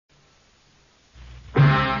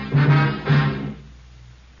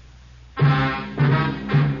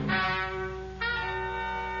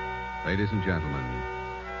Ladies and gentlemen,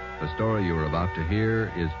 the story you are about to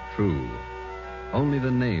hear is true. Only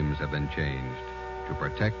the names have been changed to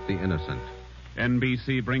protect the innocent.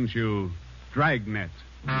 NBC brings you Dragnet.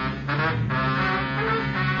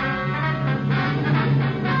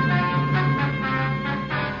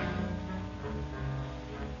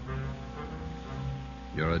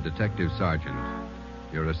 You're a detective sergeant.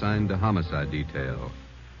 You're assigned to homicide detail.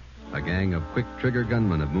 A gang of quick trigger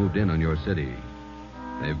gunmen have moved in on your city.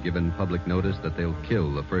 They've given public notice that they'll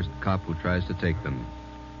kill the first cop who tries to take them.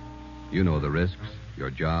 You know the risks.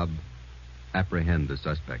 Your job, apprehend the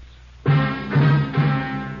suspects.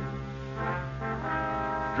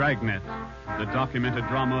 Dragnet, the documented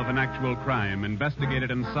drama of an actual crime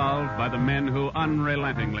investigated and solved by the men who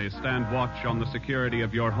unrelentingly stand watch on the security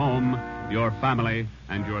of your home, your family,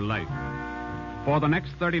 and your life. For the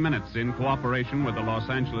next 30 minutes, in cooperation with the Los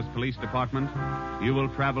Angeles Police Department, you will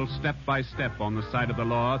travel step by step on the side of the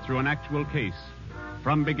law through an actual case,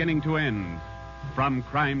 from beginning to end, from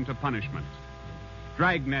crime to punishment.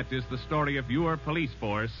 Dragnet is the story of your police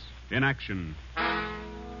force in action.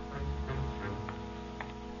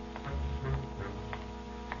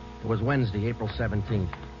 It was Wednesday, April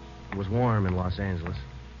 17th. It was warm in Los Angeles.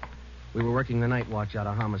 We were working the night watch out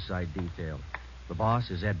of homicide detail. The boss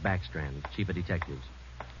is Ed Backstrand, chief of detectives.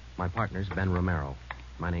 My partner's Ben Romero.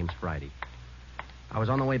 My name's Friday. I was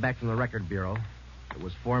on the way back from the record bureau. It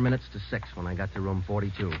was 4 minutes to 6 when I got to room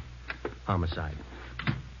 42. Homicide.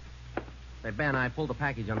 Hey, Ben, I pulled the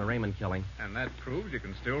package on the Raymond killing. And that proves you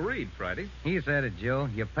can still read, Friday. He said it, Joe.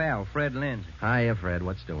 Your pal, Fred Lindsay. Hiya, Fred.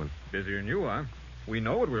 What's doing? Busier than you are. We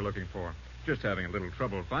know what we're looking for. Just having a little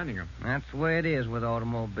trouble finding them. That's the way it is with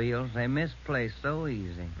automobiles. They misplace so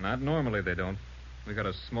easy. Not normally, they don't. We got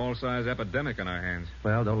a small-size epidemic on our hands.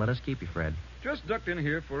 Well, don't let us keep you, Fred. Just ducked in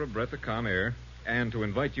here for a breath of calm air and to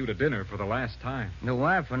invite you to dinner for the last time. The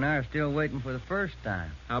wife and I are still waiting for the first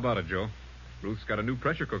time. How about it, Joe? Ruth's got a new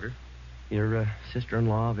pressure cooker. Your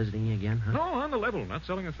sister-in-law visiting you again, huh? No, on the level. Not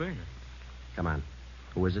selling a thing. Come on.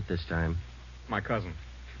 Who is it this time? My cousin.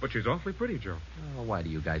 But she's awfully pretty, Joe. Oh, why do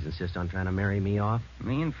you guys insist on trying to marry me off?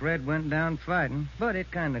 Me and Fred went down fighting, but it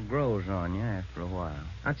kind of grows on you after a while.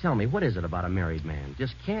 Now, tell me, what is it about a married man?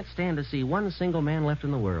 Just can't stand to see one single man left in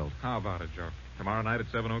the world. How about it, Joe? Tomorrow night at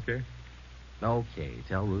 7, okay? Okay,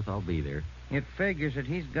 tell Ruth I'll be there. It figures that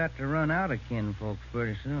he's got to run out of kinfolks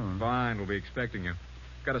pretty soon. Fine, we'll be expecting you.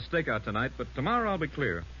 Got a stakeout tonight, but tomorrow I'll be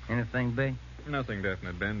clear. Anything big? Nothing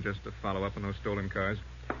definite, Ben. Just to follow up on those stolen cars.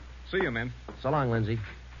 See you, men. So long, Lindsay.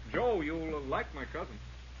 Joe, you'll like my cousin.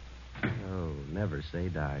 Oh, never say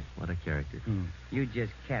die. What a character. You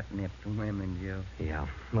just catnip to women, Joe. Yeah.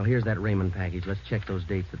 Well, here's that Raymond package. Let's check those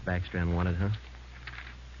dates that Backstrand wanted, huh?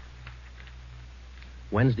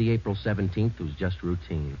 Wednesday, April 17th was just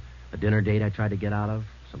routine. A dinner date I tried to get out of,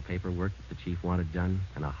 some paperwork that the chief wanted done,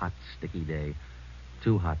 and a hot, sticky day.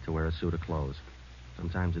 Too hot to wear a suit of clothes.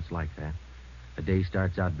 Sometimes it's like that. A day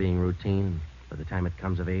starts out being routine, and by the time it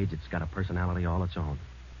comes of age, it's got a personality all its own.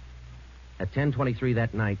 At 10:23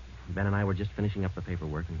 that night, Ben and I were just finishing up the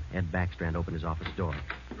paperwork, and Ed Backstrand opened his office door.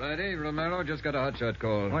 Friday, Romero just got a hotshot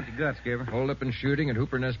call. What you got, Skipper? Hold up and shooting at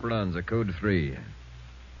Hooper and Esperanza, code 3.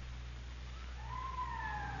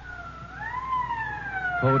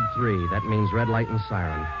 Code 3, that means red light and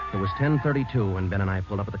siren. It was 10:32 when Ben and I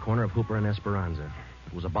pulled up at the corner of Hooper and Esperanza.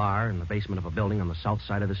 It was a bar in the basement of a building on the south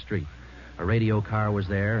side of the street. A radio car was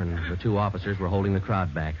there, and the two officers were holding the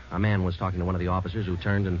crowd back. A man was talking to one of the officers who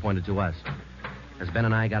turned and pointed to us. As Ben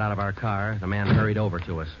and I got out of our car, the man hurried over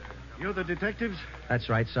to us. You're the detectives? That's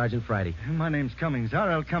right, Sergeant Friday. My name's Cummings,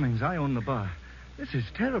 R.L. Cummings. I own the bar. This is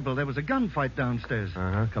terrible. There was a gunfight downstairs.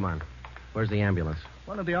 Uh-huh, come on. Where's the ambulance?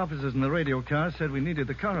 One of the officers in the radio car said we needed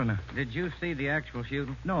the coroner. Did you see the actual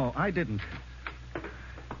shooting? No, I didn't.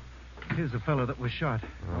 Here's the fellow that was shot.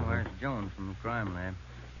 Oh, there's Jones from the crime lab.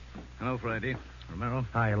 Hello, Friday. Romero.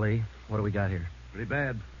 Hi, Lee. What do we got here? Pretty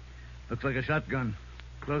bad. Looks like a shotgun.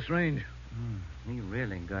 Close range. He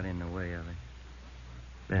really got in the way of it.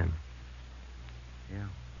 Ben. Yeah.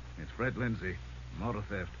 It's Fred Lindsay. Motor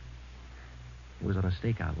theft. He was on a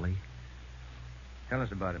stakeout, Lee. Tell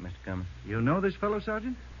us about it, Mr. Cummings. You know this fellow,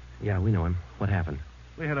 Sergeant? Yeah, we know him. What happened?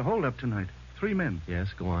 We had a holdup tonight. 3 men. Yes,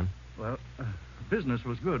 go on. Well, business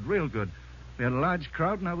was good, real good. We had a large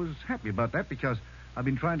crowd, and I was happy about that because I've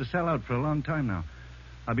been trying to sell out for a long time now.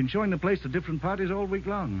 I've been showing the place to different parties all week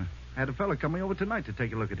long. I had a fellow coming over tonight to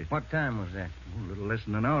take a look at it. What time was that? A little less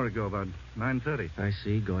than an hour ago, about 9:30. I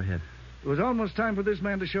see. Go ahead. It was almost time for this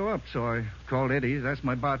man to show up, so I called Eddie, that's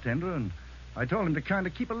my bartender, and I told him to kind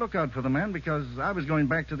of keep a lookout for the man because I was going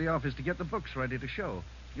back to the office to get the books ready to show.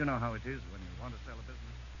 You know how it is when you want to sell a business.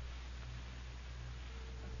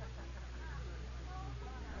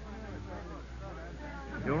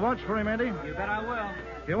 You'll watch for him, Eddie? You bet I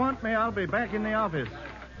will. If you want me, I'll be back in the office.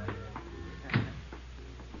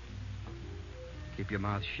 Keep your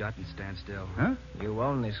mouth shut and stand still. Huh? You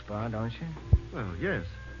own this bar, don't you? Well, yes.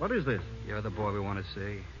 What is this? You're the boy we want to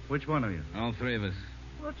see. Which one of you? All three of us.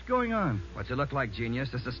 What's going on? What's it look like, genius?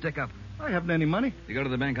 Just a stick-up. I haven't any money. You go to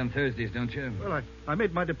the bank on Thursdays, don't you? Well, I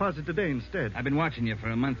made my deposit today instead. I've been watching you for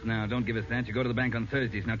a month now. Don't give us that. You go to the bank on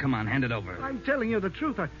Thursdays. Now, come on, hand it over. I'm telling you the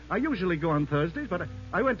truth. I usually go on Thursdays, but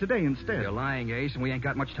I went today instead. You're lying, Ace, and we ain't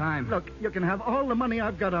got much time. Look, you can have all the money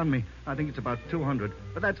I've got on me. I think it's about 200.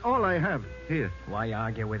 But that's all I have. Here. Why you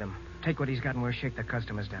argue with him? Take what he's got and we'll shake the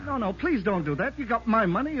customers down. No, please don't do that. You got my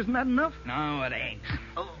money. Isn't that enough? No, it ain't.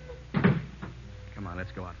 Come on,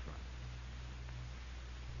 let's go out front.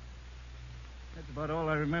 That's about all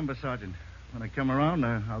I remember, Sergeant. When I come around,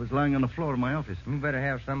 I was lying on the floor of my office. You better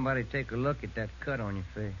have somebody take a look at that cut on your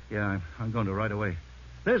face. Yeah, I'm going to right away.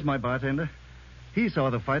 There's my bartender. He saw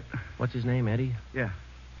the fight. What's his name, Eddie? Yeah.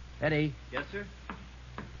 Eddie. Yes, sir?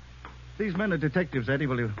 These men are detectives, Eddie.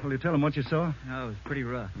 Will you tell them what you saw? Oh, it was pretty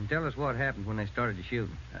rough. And tell us what happened when they started to shoot.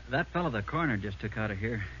 That fellow the coroner just took out of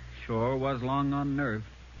here sure was long on nerve.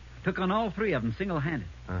 Took on all three of them single-handed.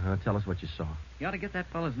 Uh-huh. Tell us what you saw. You ought to get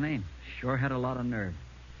that fellow's name. Sure had a lot of nerve.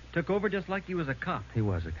 Took over just like he was a cop. He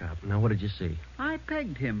was a cop. Now, what did you see? I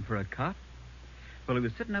pegged him for a cop. Well, he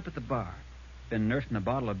was sitting up at the bar. Been nursing a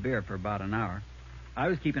bottle of beer for about an hour. I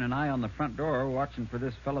was keeping an eye on the front door, watching for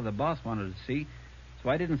this fellow the boss wanted to see. So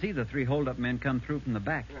I didn't see the three hold-up men come through from the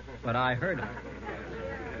back. But I heard them.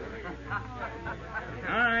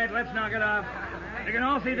 All right, let's knock it off. You can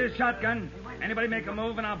all see this shotgun. Anybody make a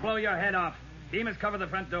move and I'll blow your head off. Bemis, cover the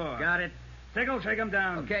front door. Got it. Sickle, shake him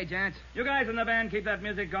down. Okay, gents. You guys in the band, keep that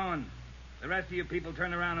music going. The rest of you people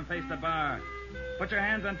turn around and face the bar. Put your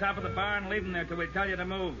hands on top of the bar and leave them there till we tell you to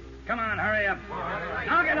move. Come on, hurry up.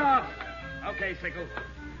 Knock it off. Okay, Sickle.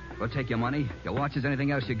 We'll take your money, your watches,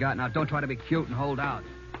 anything else you got. Now, don't try to be cute and hold out.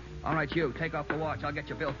 All right, you, take off the watch. I'll get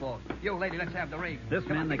your billfold. You, lady, let's have the ring. This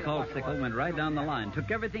Come man on, they take called the watch. Sickle went right down the line.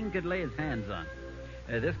 Took everything he could lay his hands on.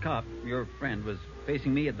 This cop, your friend, was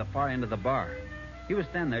facing me at the far end of the bar. He was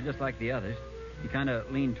standing there just like the others. He kind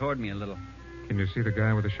of leaned toward me a little. Can you see the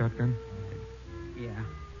guy with the shotgun? Yeah,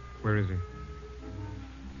 Where is he?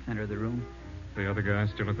 center of the room. The other guy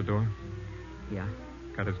still at the door? Yeah,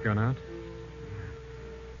 Got his gun out?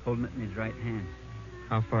 holding it in his right hand.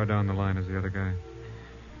 How far down the line is the other guy?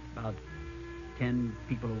 About 10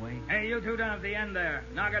 people away. Hey, you two down at the end there.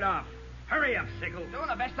 Knock it off. Hurry up, Sickle. Doing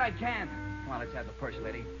the best I can. Come on, let's have the purse,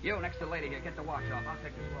 lady. You, next to the lady here, get the watch off. I'll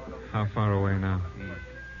take this wallet over. How far away now? He's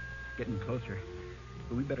getting closer.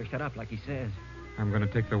 But we better shut up like he says. I'm going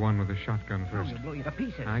to take the one with the shotgun Oh, first. he'll blow you to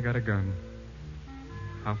pieces. I got a gun.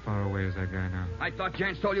 How far away is that guy now? I thought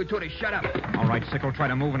Jans told you two to shut up. All right, Sickle, try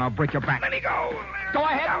to move and I'll break your back. Let me go. Go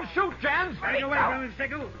ahead and shoot, Jans. Take away from him,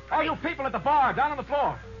 Sickle. All you people at the bar, down on the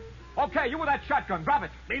floor. Okay, you with that shotgun, grab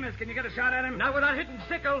it. Bemis, can you get a shot at him? Not without hitting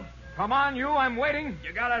Sickle. Come on, you, I'm waiting.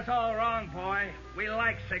 You got us all wrong, boy. We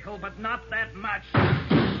like Sickle, but not that much.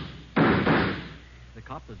 The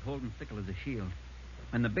cop was holding Sickle as a shield.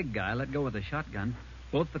 When the big guy let go of the shotgun,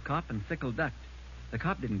 both the cop and Sickle ducked. The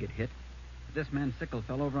cop didn't get hit. This man Sickle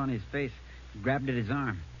fell over on his face, grabbed at his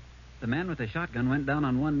arm. The man with the shotgun went down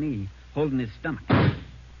on one knee, holding his stomach.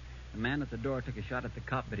 The man at the door took a shot at the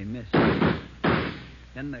cop, but he missed.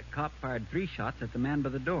 Then the cop fired 3 shots at the man by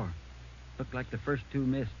the door. Looked like the first 2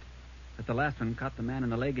 missed, but the last one caught the man in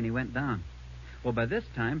the leg and he went down. Well, by this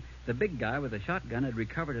time, the big guy with the shotgun had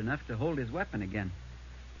recovered enough to hold his weapon again.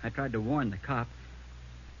 I tried to warn the cop.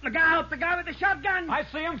 Look out! The guy with the shotgun! I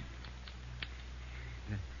see him.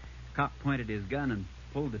 The cop pointed his gun and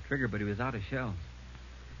pulled the trigger, but he was out of shells.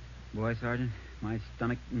 Boy, Sergeant, my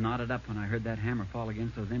stomach knotted up when I heard that hammer fall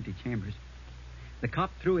against those empty chambers. The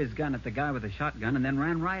cop threw his gun at the guy with the shotgun and then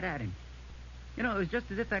ran right at him. You know, it was just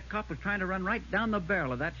as if that cop was trying to run right down the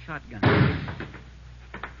barrel of that shotgun.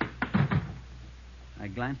 I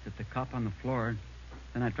glanced at the cop on the floor,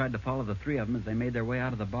 then I tried to follow the 3 of them as they made their way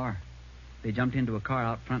out of the bar. They jumped into a car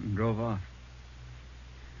out front and drove off.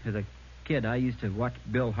 As a kid, I used to watch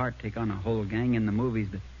Bill Hart take on a whole gang in the movies,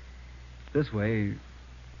 but this way,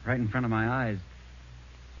 right in front of my eyes,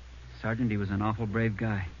 Sergeant, he was an awful brave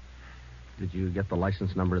guy. Did you get the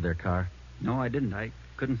license number of their car? No, I didn't. I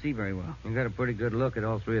couldn't see very well. You got a pretty good look at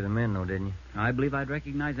all 3 of the men, though, didn't you? I believe I'd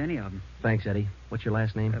recognize any of them. Thanks, Eddie. What's your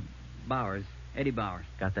last name? Bowers. Eddie Bowers.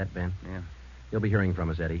 Got that, Ben? Yeah. You'll be hearing from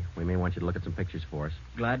us, Eddie. We may want you to look at some pictures for us.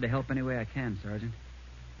 Glad to help any way I can, Sergeant.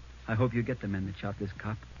 I hope you get the men that shot this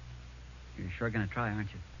cop. You're sure going to try, aren't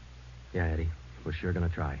you? Yeah, Eddie. We're sure going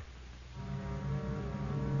to try.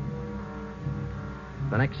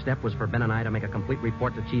 The next step was for Ben and I to make a complete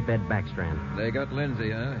report to Chief Ed Backstrand. They got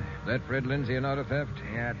Lindsay, huh? That Fred Lindsay in auto theft?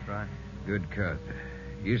 Yeah, that's right. Good cut.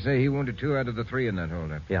 You say he wounded 2 out of the 3 in that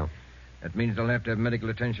holdup. Yeah. That means they'll have to have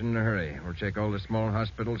medical attention in a hurry. We'll check all the small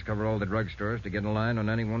hospitals, cover all the drugstores to get a line on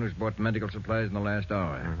anyone who's bought medical supplies in the last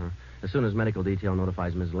hour. Uh-huh. As soon as medical detail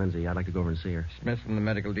notifies Miss Lindsay, I'd like to go over and see her. Smith from the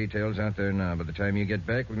medical detail's out there now. By the time you get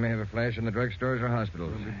back, we may have a flash in the drugstores or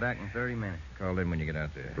hospitals. We'll be back in 30 minutes. Call them when you get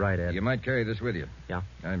out there. Right, Ed. You might carry this with you. Yeah?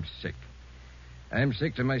 I'm sick. I'm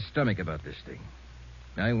sick to my stomach about this thing.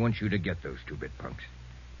 I want you to get those 2-bit punks.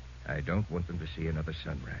 I don't want them to see another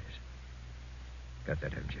sunrise. Got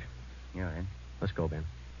that, haven't you? Yeah, Ed. Let's go, Ben.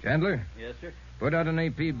 Chandler? Yes, sir. Put out an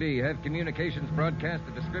APB. Have communications broadcast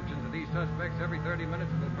the descriptions of these suspects every 30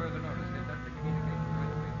 minutes until further notice. Get that to communications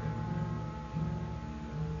right away.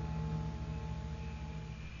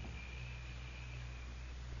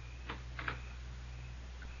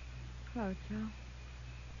 Hello, Joe.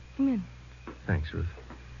 Come in. Thanks, Ruth.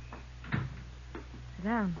 Sit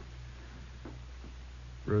down.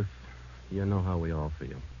 Ruth, you know how we all feel.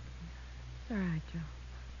 It's all right, Joe.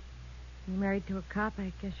 You're married to a cop.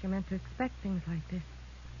 I guess you're meant to expect things like this.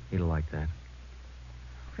 He'll like that.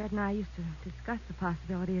 Fred and I used to discuss the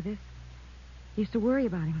possibility of this. I used to worry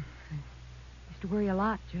about him. I used to worry a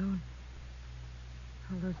lot, Joe.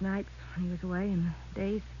 All those nights when he was away and the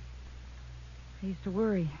days, I used to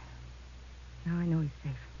worry. Now I know he's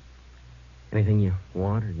safe. Anything you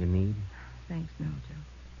want or you need? Thanks, no, Joe.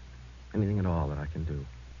 Anything at all that I can do?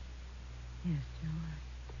 Yes, Joe.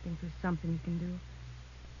 I think there's something you can do.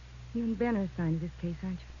 You and Ben are assigned to this case,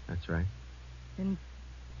 aren't you? That's right. Then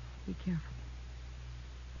be careful.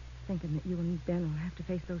 Thinking that you and Ben will have to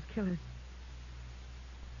face those killers.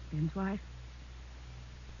 Ben's wife.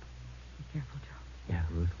 Be careful, Joe. Yeah,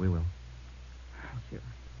 Ruth, we will. Oh, sure.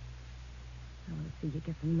 I want to see you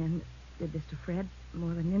get the men that did this to Fred.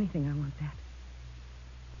 More than anything, I want that.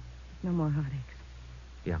 No more heartaches.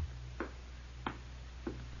 Yeah.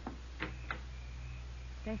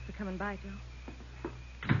 Thanks for coming by, Joe.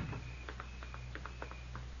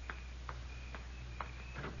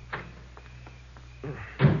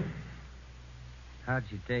 How'd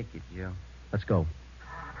you take it, Joe? Let's go.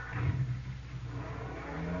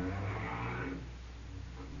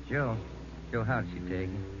 Joe, how'd she take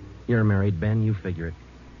it? You're married, Ben. You figure it.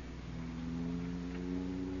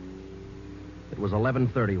 It was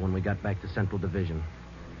 11:30 when we got back to Central Division.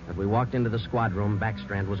 As we walked into the squad room,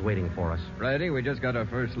 Backstrand was waiting for us. Friday, we just got our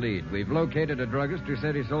first lead. We've located a druggist who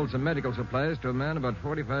said he sold some medical supplies to a man about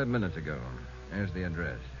 45 minutes ago. There's the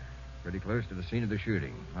address. Pretty close to the scene of the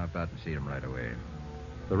shooting. Hop out and see him right away.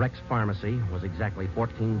 The Rex Pharmacy was exactly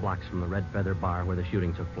 14 blocks from the Red Feather Bar where the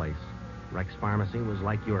shooting took place. Rex Pharmacy was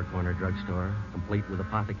like your corner drugstore, complete with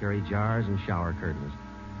apothecary jars and shower curtains.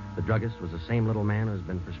 The druggist was the same little man who's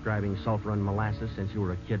been prescribing sulfur and molasses since you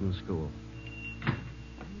were a kid in school.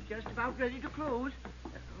 Just about ready to close.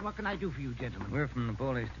 What can I do for you, gentlemen? We're from the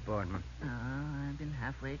police department. I've been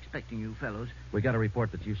halfway expecting you fellows. We got a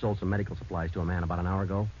report that you sold some medical supplies to a man about an hour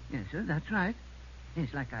ago. Yes, sir, that's right.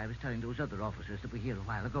 It's like I was telling those other officers that were here a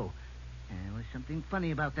while ago. There was something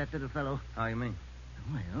funny about that little fellow. How you mean?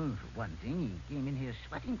 Well, for one thing, he came in here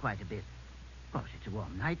sweating quite a bit. Of course, it's a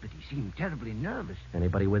warm night, but he seemed terribly nervous.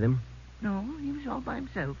 Anybody with him? No, he was all by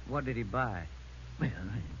himself. What did he buy? Well,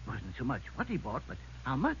 it wasn't so much what he bought, but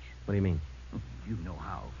how much. What do you mean? You know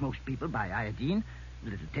how most people buy iodine, a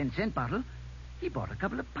little 10-cent bottle. He bought a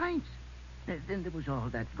couple of pints. Then there was all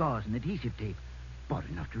that gauze and adhesive tape. Bought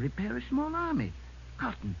enough to repair a small army.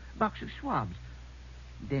 Cotton, box of swabs.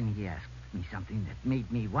 Then he asked me something that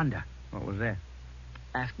made me wonder. What was that?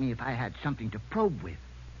 Asked me if I had something to probe with.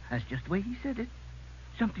 That's just the way he said it.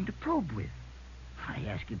 Something to probe with. I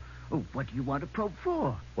asked him, what do you want to probe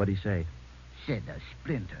for? What'd he say? Said a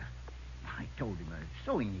splinter. I told him a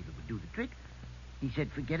sewing needle would do the trick. He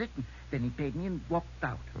said, forget it, and then he paid me and walked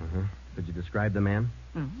out. Uh-huh. Could you describe the man?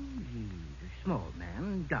 He's a small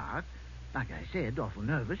man, dark. Like I said, awful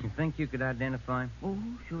nervous. You think you could identify him? Oh,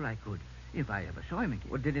 sure I could, if I ever saw him again.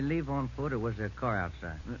 Well, did he leave on foot, or was there a car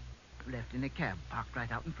outside? Left in a cab, parked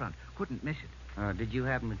right out in front. Couldn't miss it. Did you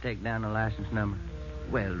happen to take down the license number?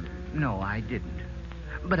 Well, no, I didn't.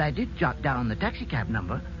 But I did jot down the taxicab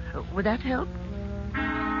number. Would that help?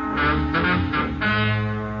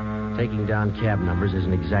 Taking down cab numbers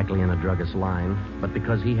isn't exactly in a druggist's line, but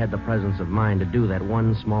because he had the presence of mind to do that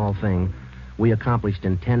one small thing, we accomplished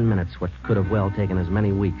in 10 minutes what could have well taken as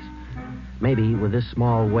many weeks. Maybe with this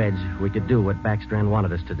small wedge, we could do what Backstrand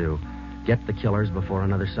wanted us to do. Get the killers before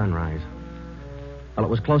another sunrise. Well, it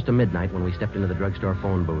was close to midnight when we stepped into the drugstore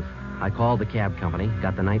phone booth. I called the cab company,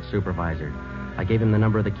 got the night supervisor. I gave him the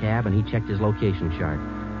number of the cab, and he checked his location chart.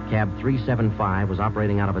 Cab 375 was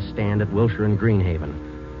operating out of a stand at Wilshire and Greenhaven.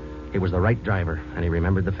 He was the right driver, and he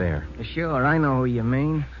remembered the fare. Sure, I know who you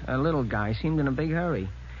mean. A little guy seemed in a big hurry.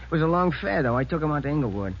 It was a long fare, though. I took him out to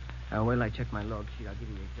Inglewood. Wait till I check my log sheet. I'll give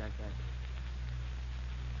you the exact address.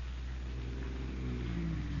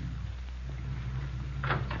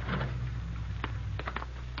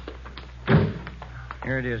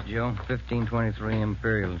 Here it is, Joe. 1523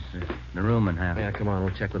 Imperials. The rooming house. Yeah, come on.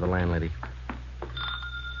 We'll check with the landlady.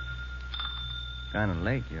 Kind of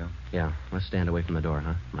late, Joe. Yeah, let's stand away from the door,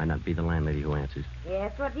 huh? Might not be the landlady who answers.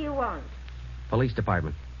 Yes, what do you want? Police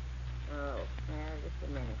department. Oh, just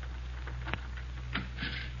a minute.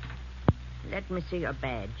 Let me see your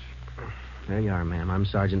badge. There you are, ma'am. I'm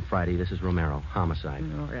Sergeant Friday. This is Romero. Homicide.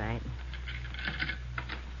 All right.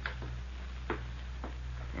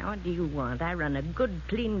 Now, what do you want? I run a good,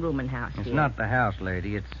 clean rooming house It's here. not the house,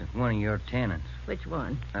 lady. It's one of your tenants. Which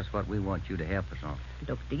one? That's what we want you to help us on.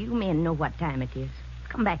 Look, do you men know what time it is?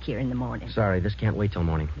 Come back here in the morning. Sorry, this can't wait till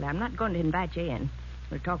morning. Well, I'm not going to invite you in.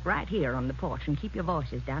 We'll talk right here on the porch and keep your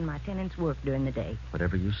voices down. My tenants work during the day.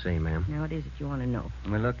 Whatever you say, ma'am. Now, what is it you want to know?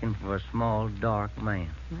 We're looking for a small, dark man.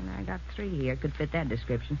 Well, I got 3 here. Could fit that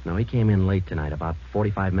description. No, he came in late tonight, about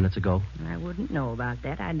 45 minutes ago. I wouldn't know about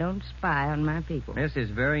that. I don't spy on my people. This is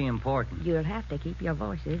very important. You'll have to keep your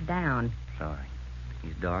voices down. Sorry.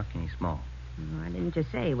 He's dark and he's small. Oh, I didn't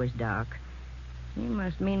just say he was dark. You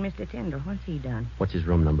must mean Mr. Tyndall. What's he done? What's his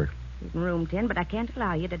room number? He's in room 10, but I can't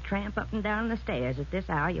allow you to tramp up and down the stairs at this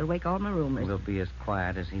hour. You'll wake all my roomers. We'll be as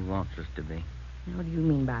quiet as he wants us to be. Now, what do you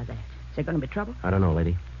mean by that? Is there going to be trouble? I don't know,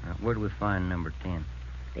 lady. Where do we find number 10?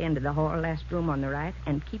 The end of the hall, last room on the right,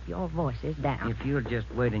 and keep your voices down. If you'll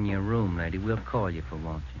just wait in your room, lady, we'll call you if we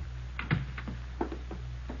want you.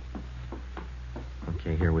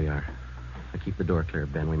 Okay, here we are. Now keep the door clear,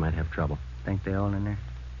 Ben. We might have trouble. Think they all in there?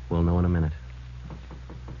 We'll know in a minute.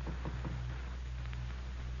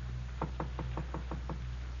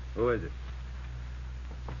 Who is it?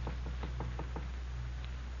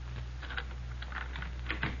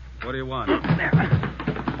 What do you want?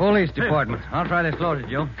 Police department. I'll try this closet,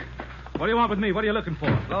 Joe. What do you want with me? What are you looking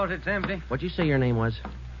for? Closet's empty. What'd you say your name was?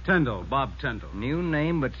 Tyndall, Bob Tyndall. New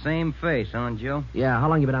name, but same face, huh, Joe? Yeah, how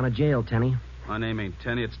long you been out of jail, Tenny? My name ain't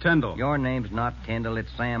Tenney, it's Tyndall. Your name's not Tyndall,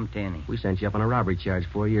 it's Sam Tenney. We sent you up on a robbery charge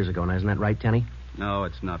 4 years ago. Now, isn't that right, Tenny? No,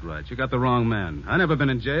 it's not right. You got the wrong man. I never been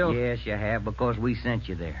in jail. Yes, you have, because we sent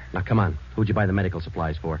you there. Now, come on. Who'd you buy the medical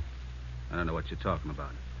supplies for? I don't know what you're talking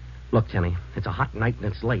about. Look, Tenny, it's a hot night and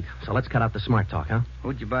it's late, so let's cut out the smart talk, huh?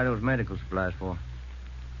 Who'd you buy those medical supplies for?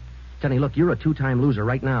 Tenny, look, you're a 2-time loser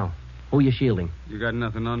right now. Who are you shielding? You got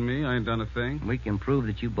nothing on me. I ain't done a thing. We can prove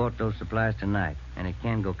that you bought those supplies tonight, and it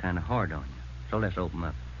can go kind of hard on you. So let's open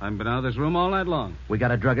up. I haven't been out of this room all night long. We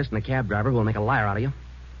got a druggist and a cab driver who will make a liar out of you.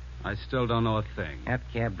 I still don't know a thing. That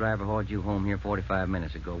cab driver hauled you home here 45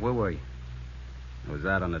 minutes ago. Where were you? I was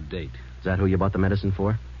out on a date. Is that who you bought the medicine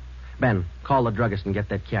for? Ben, call the druggist and get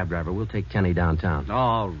that cab driver. We'll take Tenny downtown.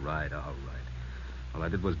 All right. All I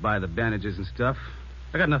did was buy the bandages and stuff.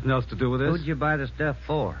 I got nothing else to do with this. Who'd you buy the stuff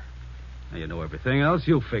for? Now, you know everything else.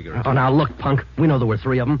 You figure it. Oh, now, look, punk. We know there were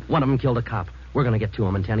 3 of them. One of them killed a cop. We're going to get to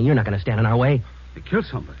him, and Tenny, you're not going to stand in our way. They killed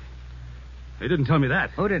somebody. They didn't tell me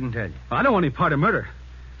that. Who didn't tell you? I don't want any part of murder.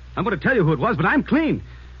 I'm going to tell you who it was, but I'm clean.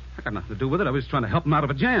 I got nothing to do with it. I was trying to help him out of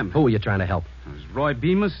a jam. Who were you trying to help? It was Roy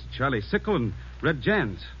Bemis, Charlie Sickle, and Red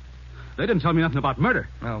Jans. They didn't tell me nothing about murder.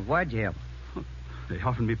 Oh, why'd you help? They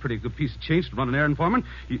offered me a pretty good piece of change to run an errand for them.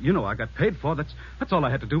 You know I got paid for. That's all I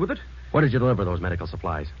had to do with it. Where did you deliver those medical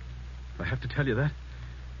supplies? I have to tell you that.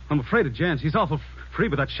 I'm afraid of Jans. He's awful free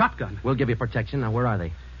with that shotgun. We'll give you protection. Now, where are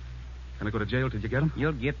they? Can I go to jail till you get them?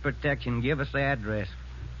 You'll get protection. Give us the address.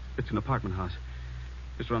 It's an apartment house.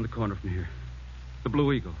 Just around the corner from here. The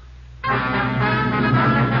Blue Eagle.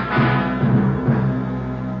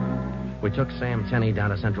 We took Sam Tenney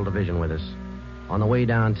down to Central Division with us. On the way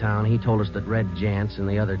downtown, he told us that Red Jantz and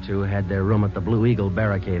the other 2 had their room at the Blue Eagle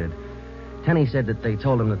barricaded. Tenney said that they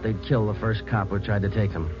told him that they'd kill the first cop who tried to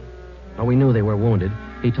take them. Well, we knew they were wounded.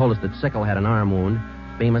 He told us that Sickle had an arm wound,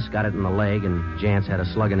 Bemis got it in the leg, and Jantz had a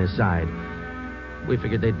slug in his side. We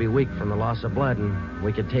figured they'd be weak from the loss of blood, and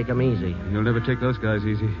we could take them easy. You'll never take those guys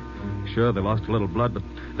easy. Sure, they lost a little blood, but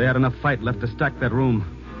they had enough fight left to stack that room.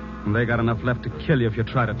 And they got enough left to kill you if you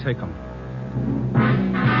try to take them.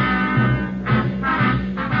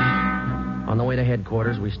 On the way to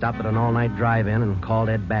headquarters, we stopped at an all-night drive-in and called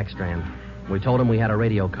Ed Backstrand. We told him we had a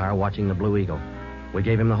radio car watching the Blue Eagle. We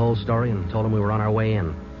gave him the whole story and told him we were on our way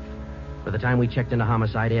in. By the time we checked into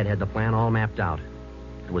Homicide, Ed had the plan all mapped out.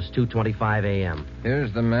 It was 2:25 a.m.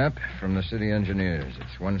 Here's the map from the city engineers.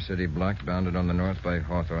 It's one city block bounded on the north by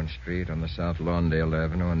Hawthorne Street, on the south Lawndale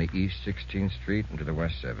Avenue, on the east 16th Street, and to the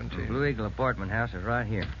west 17th. The Blue Eagle apartment house is right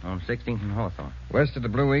here, on 16th and Hawthorne. West of the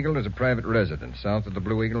Blue Eagle is a private residence. South of the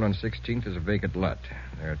Blue Eagle on 16th is a vacant lot.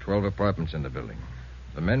 There are 12 apartments in the building.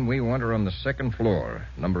 The men we want are on the second floor,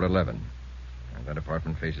 number 11. And that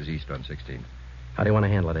apartment faces east on 16th. How do you want to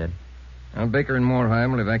handle it, Ed? Now, Baker and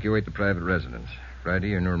Moorheim will evacuate the private residence.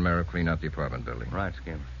 Friday, and Romero clean out the apartment building. Right,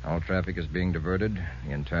 Skipper. All traffic is being diverted.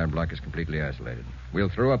 The entire block is completely isolated. We'll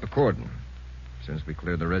throw up a cordon. As soon as we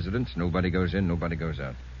clear the residence, nobody goes in, nobody goes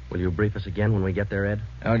out. Will you brief us again when we get there, Ed?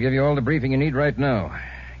 I'll give you all the briefing you need right now.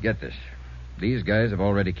 Get this. These guys have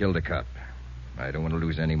already killed a cop. I don't want to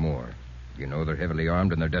lose any more. You know they're heavily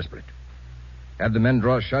armed and they're desperate. Have the men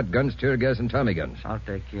draw shotguns, tear gas, and Tommy guns. I'll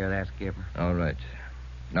take care of that, Skipper. All right.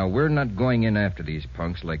 Now, we're not going in after these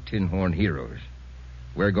punks like tin horn heroes.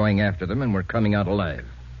 We're going after them, and we're coming out alive.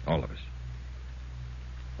 All of us.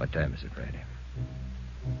 What time is it, Friday?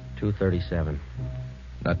 2:37.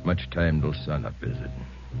 Not much time till sunup, is it?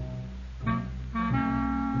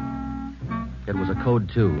 It was a code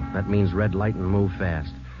 2. That means red light and move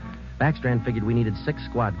fast. Backstrand figured we needed 6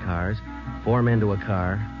 squad cars, 4 men to a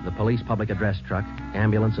car, the police public address truck,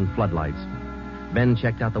 ambulance, and floodlights. Ben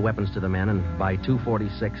checked out the weapons to the men, and by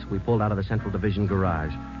 2:46, we pulled out of the Central Division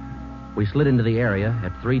garage. We slid into the area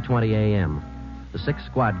at 3:20 a.m. The 6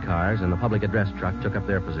 squad cars and the public address truck took up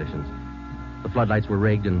their positions. The floodlights were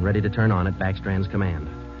rigged and ready to turn on at Backstrand's command.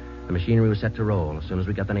 The machinery was set to roll as soon as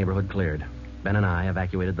we got the neighborhood cleared. Ben and I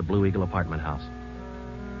evacuated the Blue Eagle apartment house.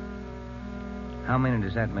 How many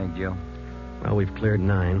does that make, Joe? Well, we've cleared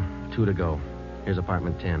 9. 2 to go. Here's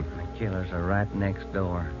apartment 10. The killers are right next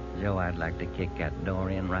door. Joe, I'd like to kick that door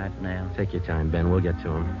in right now. Take your time, Ben. We'll get to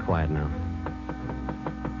him. Quiet now.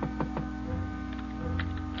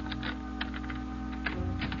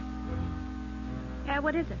 Yeah,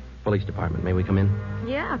 what is it? Police department. May we come in?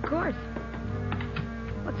 Yeah, of course.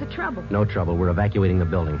 What's the trouble? No trouble. We're evacuating the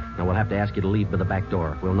building. Now, we'll have to ask you to leave by the back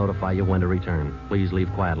door. We'll notify you when to return. Please leave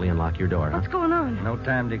quietly and lock your door. What's going on? No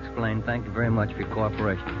time to explain. Thank you very much for your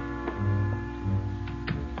cooperation.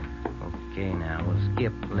 Okay, now, we'll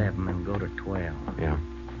skip 11 and go to 12. Yeah.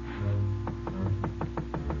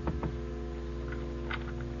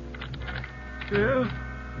 Yeah?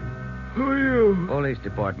 Who are you? Police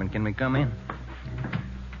department. Can we come in?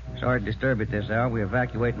 Sorry to disturb you at this hour. We're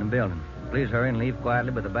evacuating the building. Please hurry and leave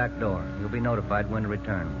quietly by the back door. You'll be notified when to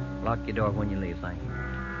return. Lock your door when you leave, thank you.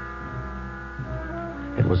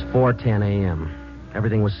 It was 4:10 a.m.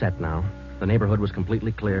 Everything was set now. The neighborhood was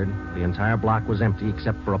completely cleared. The entire block was empty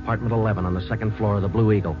except for apartment 11 on the second floor of the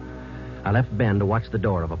Blue Eagle. I left Ben to watch the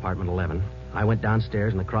door of apartment 11. I went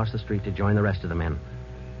downstairs and across the street to join the rest of the men.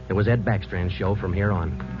 It was Ed Backstrand's show from here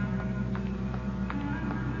on.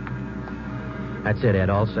 That's it, Ed.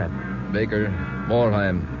 All set. Baker,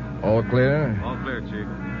 Moorheim, all clear? All clear, Chief.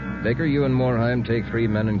 Baker, you and Moorheim take 3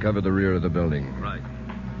 men and cover the rear of the building. Right.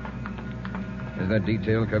 Is that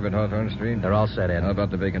detail covered Hawthorne Street? They're all set, Ed. How about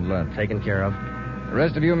the vacant lot? Taken care of. The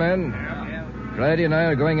rest of you men? Yeah. Friday and I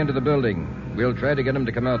are going into the building. We'll try to get them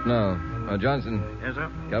to come out now. Johnson. Yes, sir?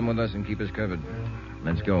 Come with us and keep us covered.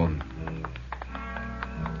 Let's go.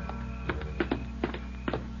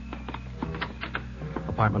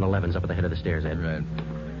 Apartment 11's up at the head of the stairs, Ed. Right.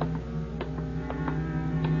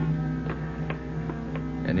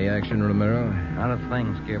 Any action, Romero? Not a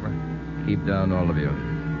thing, Skipper. Keep down, all of you.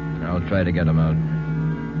 I'll try to get them out.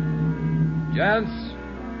 Jance,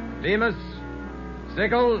 Demas,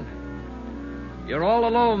 Sickle, you're all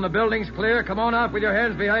alone. The building's clear. Come on out with your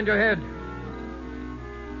hands behind your head.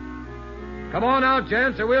 Come on out,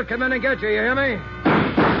 Jance, or we'll come in and get you. You hear me?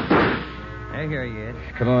 I hear you, Ed.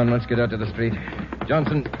 Come on, let's get out to the street.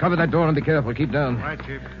 Johnson, cover that door and be careful. Keep down. Right,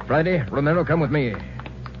 Chief. Friday, Romero, come with me.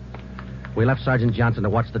 We left Sergeant Johnson to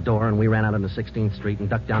watch the door, and we ran out into 16th Street and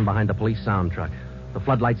ducked down behind the police sound truck. The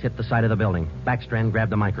floodlights hit the side of the building. Backstrand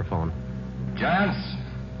grabbed the microphone. Jance,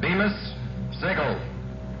 Bemis, Sickle.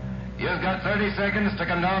 You've got 30 seconds to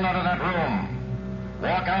come down out of that room.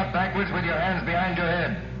 Walk out backwards with your hands behind your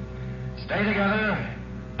head. Stay together.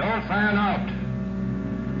 Don't fan out.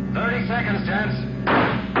 30 seconds, Jance.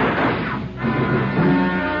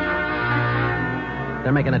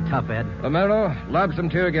 They're making it tough, Ed. Romero, lob some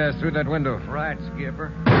tear gas through that window. Right,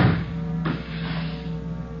 Skipper.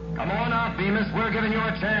 Come on out, Bemis. We're giving you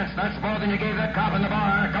a chance. That's more than you gave that cop in the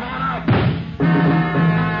bar. Come on out.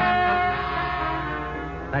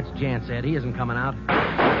 That's Jance, Ed. He isn't coming out.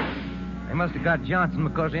 They must have got Johnson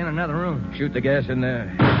because they're in another room. Shoot the gas in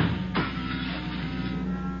there.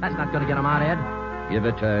 That's not going to get him out, Ed. Give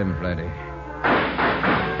it time, Friday.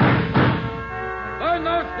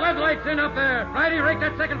 lights in up there. Righty, rake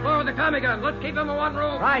that second floor with the Tommy gun. Let's keep them in one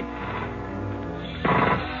room. Right.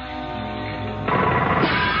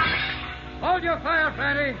 Hold your fire,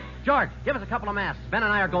 Fatty. George, give us a couple of masks. Ben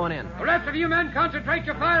and I are going in. The rest of you men concentrate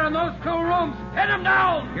your fire on those 2 rooms. Hit them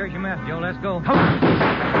down. Here's your mask, Joe. Let's go. Come on.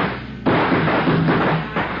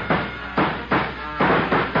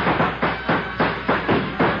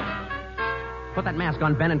 Put that mask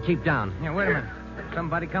on, Ben, and keep down. Yeah, wait a minute.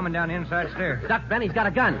 Somebody coming down the inside stairs. Duck, Ben. He's got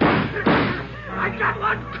a gun. I got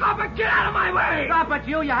one, copper. Get out of my way. Stop it,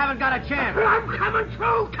 you. You haven't got a chance. I'm coming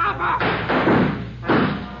through, copper.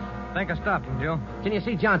 Think I stopped him, Joe. Can you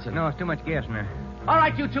see Johnson? No, it's too much gas in there. All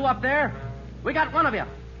right, you 2 up there. We got one of you.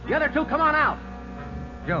 The other 2, come on out.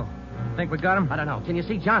 Joe, think we got him? I don't know. Can you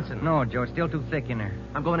see Johnson? No, Joe. It's still too thick in there.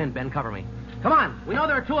 I'm going in, Ben. Cover me. Come on. We know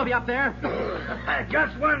there are 2 of you up there.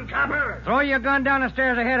 Just one, copper. Throw your gun down the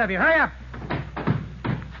stairs ahead of you. Hurry up.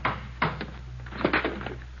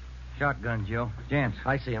 Shotgun, Joe. Jance.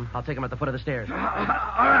 I see him. I'll take him at the foot of the stairs. All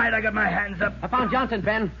right, I got my hands up. I found Johnson,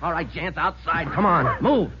 Ben. All right, Jance, outside. Come on.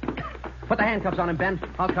 Move. Put the handcuffs on him, Ben.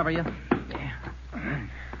 I'll cover you.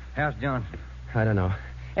 How's Johnson? I don't know.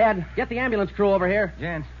 Ed, get the ambulance crew over here.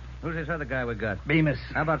 Jance, who's this other guy we got? Bemis.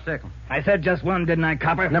 How about Sickle? I said just one, didn't I,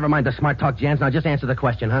 copper? Never mind the smart talk, Jance. Now just answer the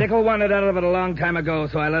question, huh? Sickle wanted out of it a long time ago,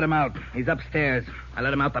 so I let him out. He's upstairs. I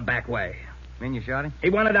let him out the back way. Mean you shot him? He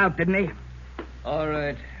wanted out, didn't he? All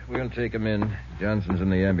right. We'll take him in. Johnson's in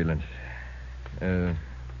the ambulance.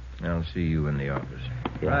 I'll see you in the office.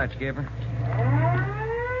 Yeah. Right, Skipper.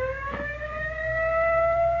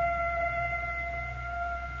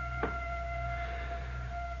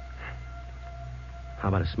 How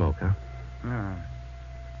about a smoke, huh? No.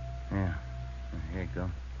 Yeah. Here you go.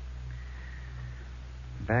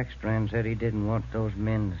 Backstrand said he didn't want those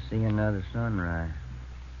men to see another sunrise.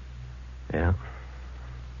 Yeah.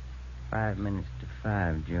 5 minutes to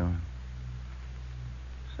 5, Joe.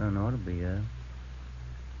 Sun ought to be up.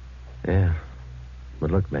 Yeah.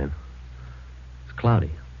 But look, Ben. It's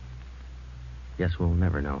cloudy. Guess we'll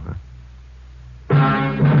never know, huh?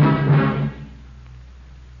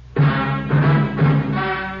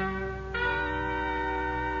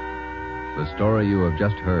 The story you have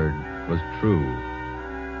just heard was true.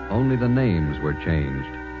 Only the names were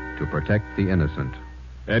changed to protect the innocent.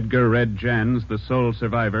 Edgar Red Jans, the sole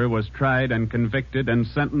survivor, was tried and convicted and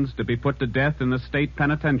sentenced to be put to death in the state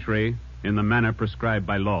penitentiary in the manner prescribed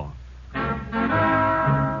by law.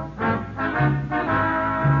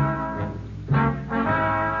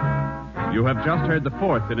 You have just heard the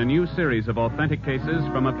 4th in a new series of authentic cases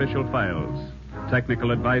from official files.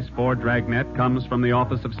 Technical advice for Dragnet comes from the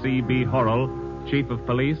office of C.B. Horrell, Chief of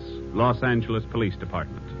Police, Los Angeles Police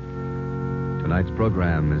Department. Tonight's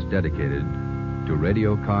program is dedicated to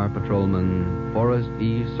radio car patrolman Forrest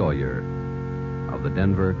E. Sawyer of the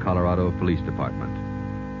Denver, Colorado Police Department,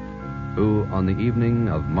 who, on the evening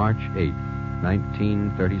of March 8,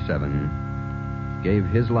 1937, gave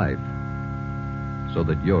his life so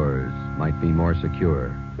that yours might be more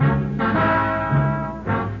secure.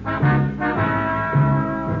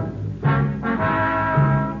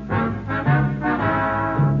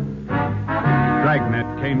 Dragnet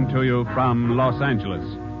came to you from Los Angeles.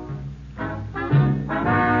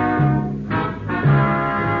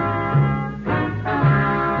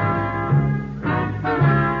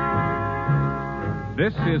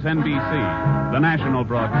 This is NBC, the national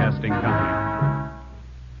broadcasting company.